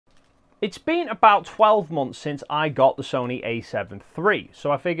It's been about 12 months since I got the Sony A7 III,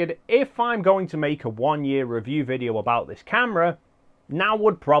 so I figured if I'm going to make a 1-year review video about this camera, now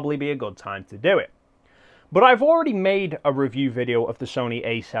would probably be a good time to do it. But I've already made a review video of the Sony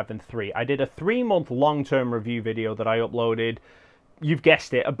A7 III. I did a 3-month long-term review video that I uploaded, you've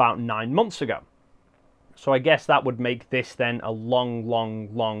guessed it, about 9 months ago. So I guess that would make this then a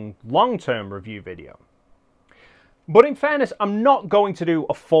long-term review video. But in fairness, I'm not going to do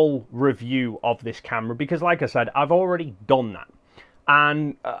a full review of this camera because, like I said, I've already done that.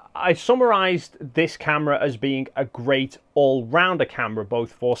 And I summarized this camera as being a great all-rounder camera,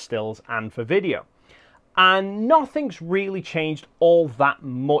 both for stills and for video. And nothing's really changed all that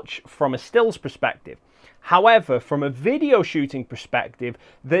much from a stills perspective. However, from a video shooting perspective,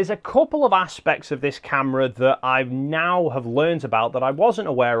 there's a couple of aspects of this camera that I've now have learned about that I wasn't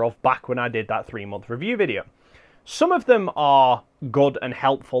aware of back when I did that 3-month review video. Some of them are good and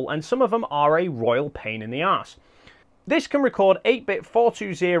helpful, and some of them are a royal pain in the arse. This can record 8-bit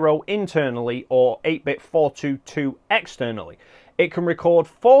 420 internally or 8-bit 422 externally. It can record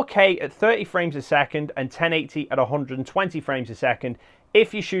 4K at 30 frames a second and 1080 at 120 frames a second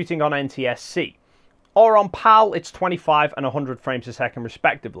if you're shooting on NTSC. Or on PAL, it's 25 and 100 frames a second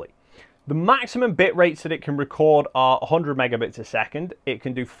respectively. The maximum bit rates that it can record are 100 megabits a second. It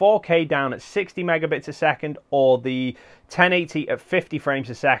can do 4K down at 60 megabits a second, or the 1080 at 50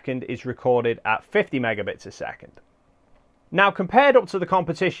 frames a second is recorded at 50 megabits a second. Now, compared up to the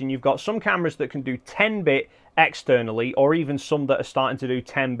competition, you've got some cameras that can do 10-bit externally, or even some that are starting to do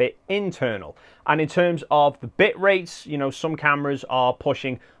 10-bit internal. And in terms of the bit rates, you know, some cameras are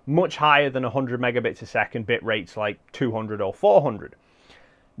pushing much higher than 100 megabits a second bit rates, like 200 or 400.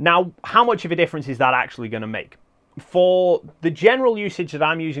 Now, how much of a difference is that actually going to make? For the general usage that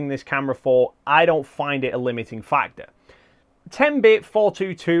I'm using this camera for, I don't find it a limiting factor. 10-bit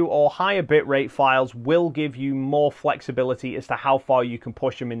 422 or higher bitrate files will give you more flexibility as to how far you can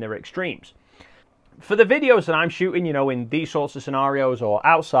push them in their extremes. For the videos that I'm shooting, you know, in these sorts of scenarios or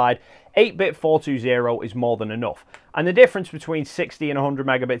outside, 8-bit 420 is more than enough. And the difference between 60 and 100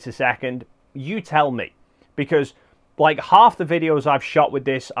 megabits a second, you tell me. Because like half the videos I've shot with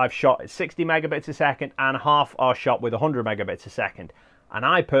this, I've shot at 60 megabits a second, and half are shot with 100 megabits a second. And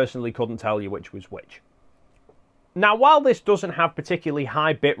I personally couldn't tell you which was which. Now, while this doesn't have particularly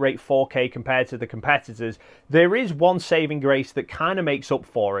high bitrate 4K compared to the competitors, there is one saving grace that kind of makes up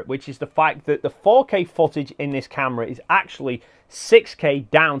for it, which is the fact that the 4K footage in this camera is actually 6K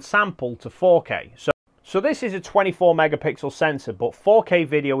downsampled to 4K. So this is a 24 megapixel sensor, but 4K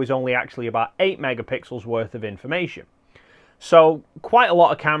video is only actually about 8 megapixels worth of information. So quite a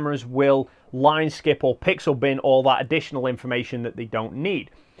lot of cameras will line skip or pixel bin all that additional information that they don't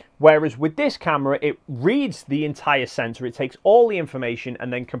need. Whereas with this camera, it reads the entire sensor, it takes all the information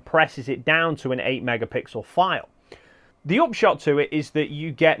and then compresses it down to an 8 megapixel file. The upshot to it is that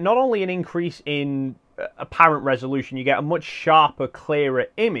you get not only an increase in apparent resolution, you get a much sharper, clearer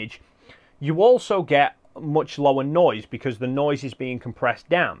image, you also get much lower noise because the noise is being compressed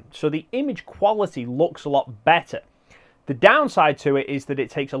down. So the image quality looks a lot better. The downside to it is that it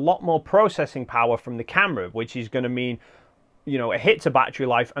takes a lot more processing power from the camera, which is going to mean, you know, a hit to battery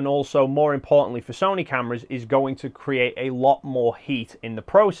life, and also more importantly for Sony cameras is going to create a lot more heat in the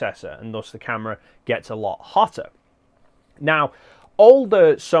processor, and thus the camera gets a lot hotter. Now,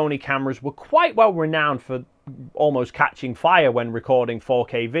 older Sony cameras were quite well renowned for almost catching fire when recording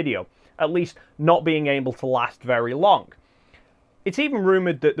 4K video, at least not being able to last very long. It's even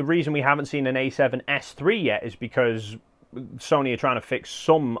rumored that the reason we haven't seen an A7III yet is because Sony are trying to fix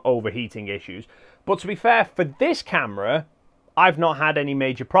some overheating issues. But to be fair, for this camera, I've not had any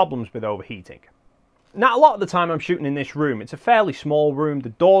major problems with overheating. Now, a lot of the time I'm shooting in this room. It's a fairly small room. The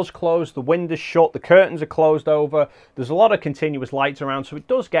door's closed, the window's shut, the curtains are closed over. There's a lot of continuous lights around, so it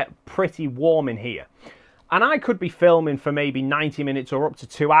does get pretty warm in here. And I could be filming for maybe 90 minutes or up to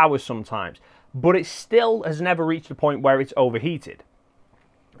 2 hours sometimes, but it still has never reached a point where it's overheated.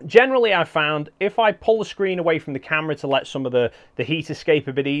 Generally, I've found if I pull the screen away from the camera to let some of the heat escape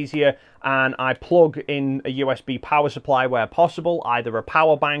a bit easier, and I plug in a USB power supply where possible, either a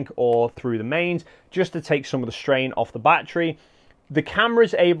power bank or through the mains, just to take some of the strain off the battery, the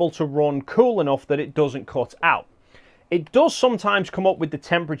camera's able to run cool enough that it doesn't cut out. It does sometimes come up with the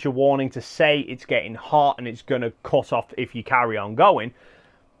temperature warning to say it's getting hot and it's going to cut off if you carry on going.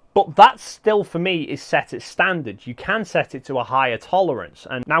 But that still, for me, is set at standard. You can set it to a higher tolerance.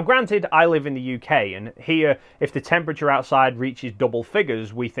 And now, granted, I live in the UK, and here, if the temperature outside reaches double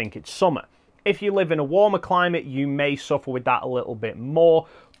figures, we think it's summer. If you live in a warmer climate, you may suffer with that a little bit more.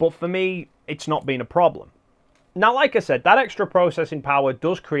 But for me, it's not been a problem. Now, like I said, that extra processing power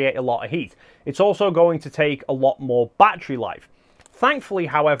does create a lot of heat. It's also going to take a lot more battery life. Thankfully,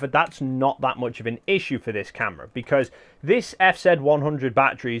 however, that's not that much of an issue for this camera because this FZ100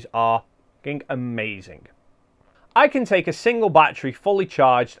 batteries are amazing. I can take a single battery fully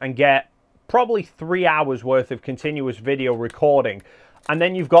charged and get probably 3 hours worth of continuous video recording, and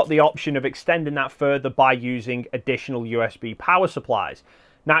then you've got the option of extending that further by using additional USB power supplies.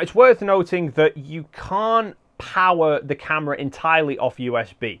 Now, it's worth noting that you can't power the camera entirely off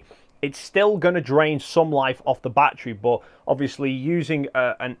USB. It's still going to drain some life off the battery, but obviously using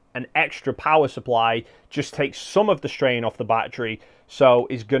an extra power supply just takes some of the strain off the battery, so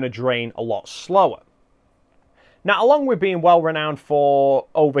is going to drain a lot slower. Now, along with being well renowned for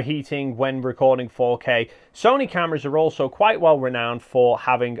overheating when recording 4K, Sony cameras are also quite well renowned for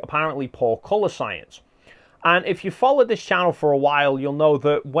having apparently poor color science. And if you followed this channel for a while, you'll know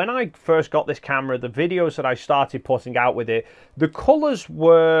that when I first got this camera, the videos that I started putting out with it, the colors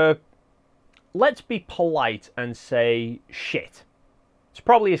were, let's be polite and say, shit. It's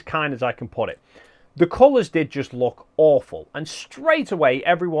probably as kind as I can put it. The colours did just look awful, and straight away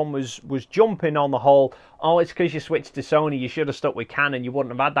everyone was jumping on the whole, oh, it's because you switched to Sony, you should have stuck with Canon, you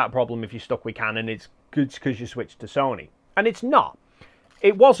wouldn't have had that problem if you stuck with Canon, it's because you switched to Sony. And it's not.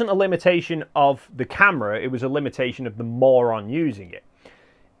 It wasn't a limitation of the camera, it was a limitation of the moron using it.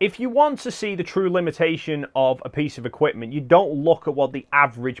 If you want to see the true limitation of a piece of equipment, you don't look at what the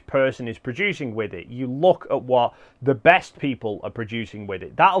average person is producing with it. You look at what the best people are producing with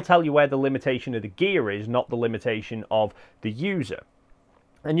it. That'll tell you where the limitation of the gear is, not the limitation of the user.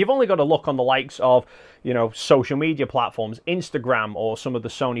 And you've only got to look on the likes of, you know, social media platforms, Instagram, or some of the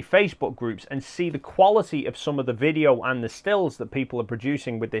Sony Facebook groups, and see the quality of some of the video and the stills that people are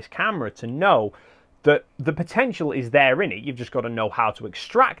producing with this camera to know that the potential is there in it. You've just got to know how to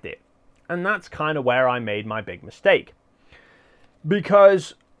extract it. And that's kind of where I made my big mistake.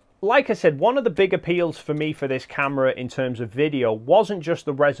 Because, like I said, one of the big appeals for me for this camera in terms of video wasn't just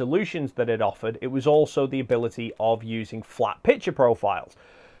the resolutions that it offered, it was also the ability of using flat picture profiles.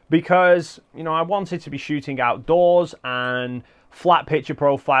 Because, you know, I wanted to be shooting outdoors, and flat picture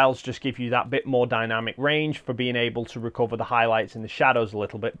profiles just give you that bit more dynamic range for being able to recover the highlights and the shadows a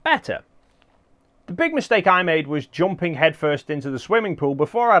little bit better. The big mistake I made was jumping headfirst into the swimming pool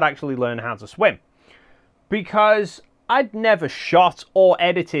before I'd actually learned how to swim. Because I'd never shot or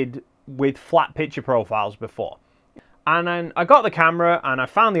edited with flat picture profiles before. And then I got the camera and I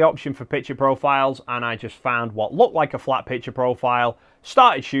found the option for picture profiles, and I just found what looked like a flat picture profile,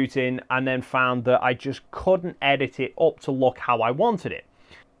 started shooting, and then found that I just couldn't edit it up to look how I wanted it.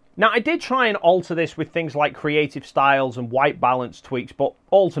 Now, I did try and alter this with things like creative styles and white balance tweaks, but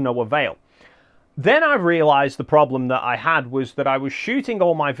all to no avail. Then I realized the problem that I had was that I was shooting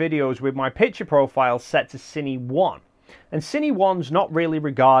all my videos with my picture profile set to Cine 1. And Cine 1's not really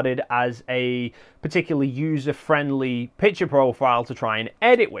regarded as a particularly user-friendly picture profile to try and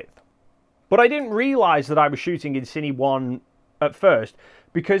edit with. But I didn't realize that I was shooting in Cine 1 at first,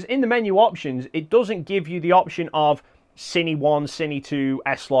 because in the menu options, it doesn't give you the option of Cine 1, Cine 2,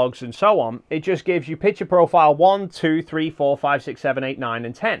 S-Logs, and so on. It just gives you picture profile 1, 2, 3, 4, 5, 6, 7, 8, 9,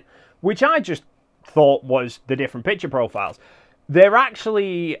 and 10, which I just thought was the different picture profiles. They're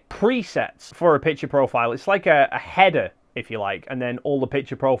actually presets for a picture profile. It's like a header, if you like, and then all the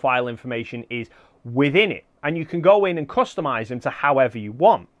picture profile information is within it. And you can go in and customize them to however you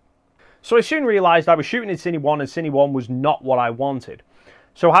want. So I soon realized I was shooting in Cine 1 and Cine 1 was not what I wanted.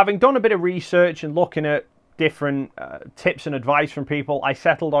 So having done a bit of research and looking at different tips and advice from people, I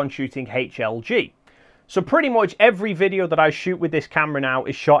settled on shooting HLG. So pretty much every video that I shoot with this camera now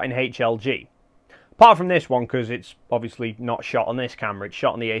is shot in HLG. Apart from this one, because it's obviously not shot on this camera, it's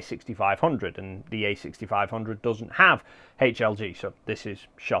shot on the A6500, and the A6500 doesn't have HLG, so this is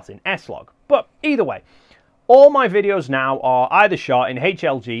shot in S-Log. But either way, all my videos now are either shot in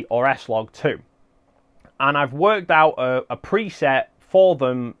HLG or S-Log 2. And I've worked out a preset for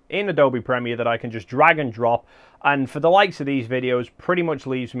them in Adobe Premiere that I can just drag and drop, and for the likes of these videos, pretty much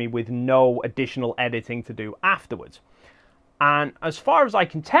leaves me with no additional editing to do afterwards. And as far as I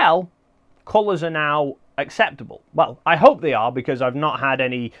can tell, colours are now acceptable. Well, I hope they are, because I've not had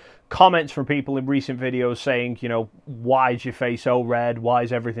any comments from people in recent videos saying, you know, why is your face so red? Why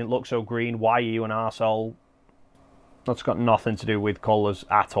does everything look so green? Why are you an arsehole? That's got nothing to do with colours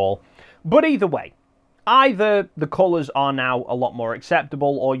at all. But either way, either the colours are now a lot more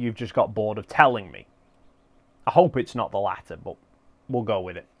acceptable, or you've just got bored of telling me. I hope it's not the latter, but we'll go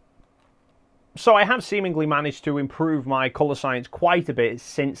with it. So I have seemingly managed to improve my colour science quite a bit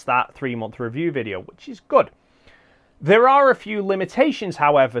since that 3-month review video, which is good. There are a few limitations,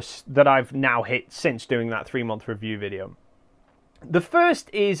 however, that I've now hit since doing that 3-month review video. The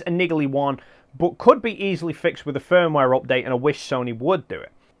first is a niggly one, but could be easily fixed with a firmware update, and I wish Sony would do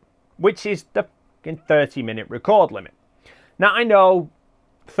it, which is the 30-minute record limit. Now, I know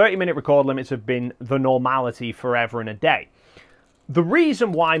 30-minute record limits have been the normality forever and a day. The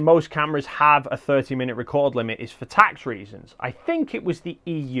reason why most cameras have a 30-minute record limit is for tax reasons. I think it was the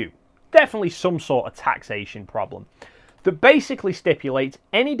EU. Definitely some sort of taxation problem that basically stipulates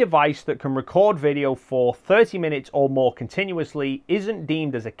any device that can record video for 30 minutes or more continuously isn't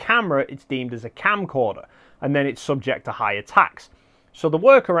deemed as a camera, it's deemed as a camcorder, and then it's subject to higher tax. So the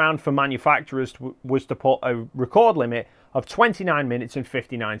workaround for manufacturers was to put a record limit of 29 minutes and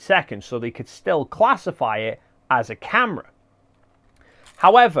 59 seconds so they could still classify it as a camera.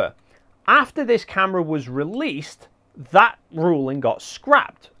 However, after this camera was released, that ruling got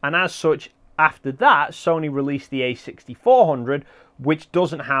scrapped, and as such, after that, Sony released the A7III, which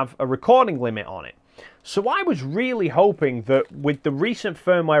doesn't have a recording limit on it. So I was really hoping that with the recent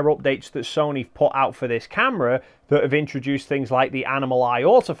firmware updates that Sony put out for this camera that have introduced things like the animal eye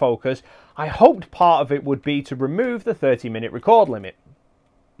autofocus, I hoped part of it would be to remove the 30-minute record limit.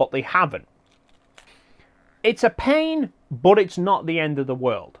 But they haven't. It's a pain, but it's not the end of the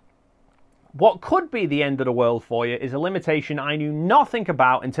world. What could be the end of the world for you is a limitation I knew nothing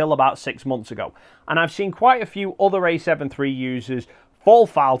about until about 6 months ago, and I've seen quite a few other A7III users fall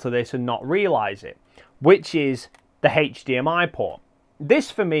foul to this and not realise it, which is the HDMI port. This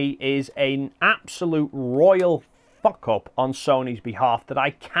for me is an absolute royal fuck up on Sony's behalf that I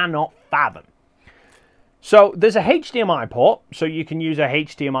cannot fathom. So there's a HDMI port, so you can use a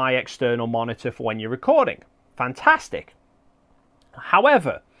HDMI external monitor for when you're recording. Fantastic.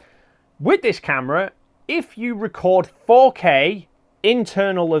 However, with this camera, if you record 4K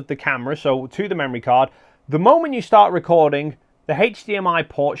internal of the camera, so to the memory card, the moment you start recording, the HDMI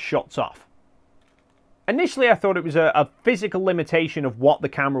port shuts off. Initially, I thought it was a physical limitation of what the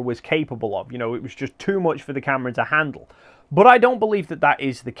camera was capable of. You know, it was just too much for the camera to handle. But I don't believe that that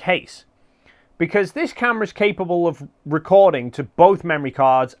is the case, because this camera is capable of recording to both memory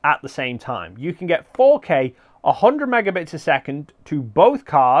cards at the same time. You can get 4K 100 megabits a second to both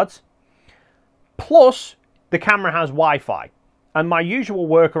cards, plus the camera has Wi-Fi. And my usual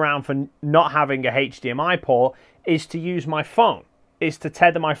workaround for not having a HDMI port is to use my phone, is to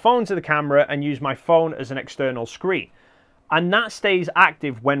tether my phone to the camera and use my phone as an external screen. And that stays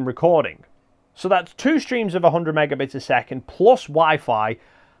active when recording. So that's 2 streams of 100 megabits a second plus Wi-Fi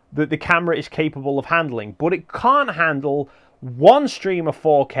that the camera is capable of handling. But it can't handle 1 stream of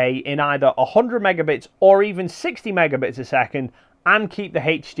 4K in either 100 megabits or even 60 megabits a second and keep the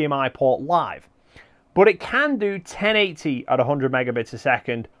HDMI port live. But it can do 1080 at 100 megabits a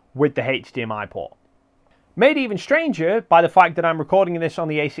second with the HDMI port. Made even stranger by the fact that I'm recording this on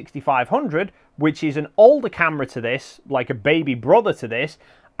the A6500, which is an older camera to this, like a baby brother to this,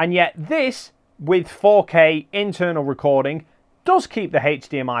 and yet this, with 4K internal recording, does keep the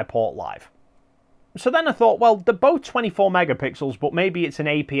HDMI port live. So then I thought, well, they're both 24 megapixels, but maybe it's an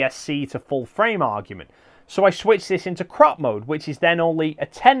APS-C to full frame argument. So I switched this into crop mode, which is then only a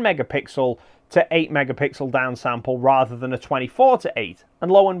 10 megapixel to 8 megapixel downsample rather than a 24 to 8.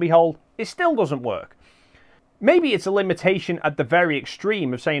 And lo and behold, it still doesn't work. Maybe it's a limitation at the very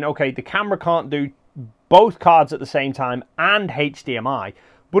extreme of saying, okay, the camera can't do both cards at the same time and HDMI,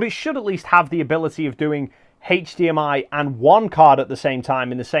 but it should at least have the ability of doing HDMI and 1 card at the same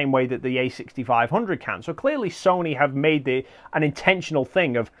time in the same way that the A6500 can. So clearly Sony have made an intentional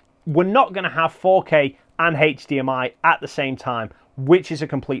thing of, we're not going to have 4K and HDMI at the same time, which is a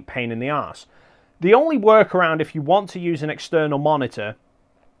complete pain in the arse. The only workaround if you want to use an external monitor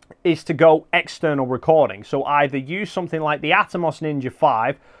is to go external recording. So either use something like the Atomos Ninja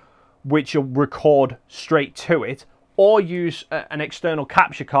 5, which will record straight to it, or use an external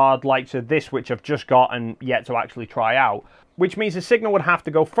capture card like this, which I've just got and yet to actually try out, which means the signal would have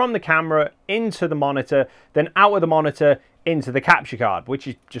to go from the camera into the monitor, then out of the monitor into the capture card, which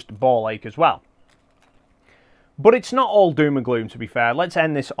is just a ball ache as well. But it's not all doom and gloom, to be fair. Let's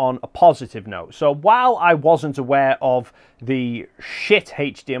end this on a positive note. So while I wasn't aware of the shit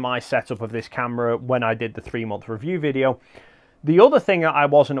HDMI setup of this camera when I did the 3-month review video, the other thing that I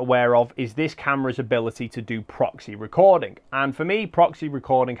wasn't aware of is this camera's ability to do proxy recording. And for me, proxy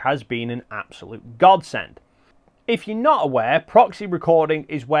recording has been an absolute godsend. If you're not aware, proxy recording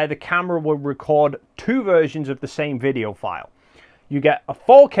is where the camera will record 2 versions of the same video file. You get a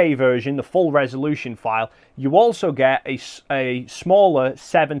 4K version, the full resolution file. You also get a smaller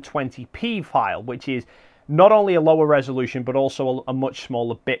 720p file, which is not only a lower resolution, but also a much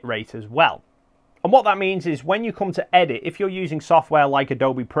smaller bit rate as well. And what that means is when you come to edit, if you're using software like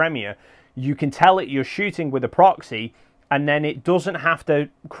Adobe Premiere, you can tell it you're shooting with a proxy, and then it doesn't have to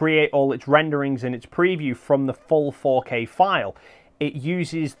create all its renderings and its preview from the full 4K file. It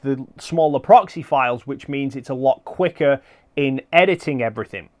uses the smaller proxy files, which means it's a lot quicker in editing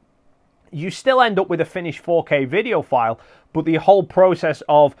everything. You still end up with a finished 4K video file, but the whole process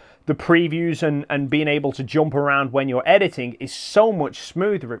of the previews and being able to jump around when you're editing is so much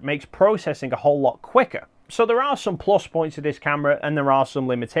smoother. It makes processing a whole lot quicker. So there are some plus points to this camera and there are some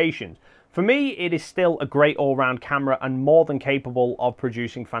limitations. For me, it is still a great all-round camera and more than capable of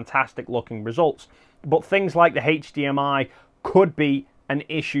producing fantastic looking results. But things like the HDMI could be an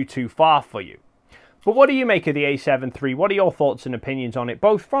issue too far for you. But what do you make of the A7 III? What are your thoughts and opinions on it,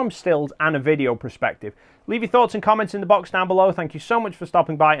 both from stills and a video perspective? Leave your thoughts and comments in the box down below. Thank you so much for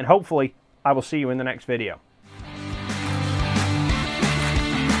stopping by, and hopefully I will see you in the next video.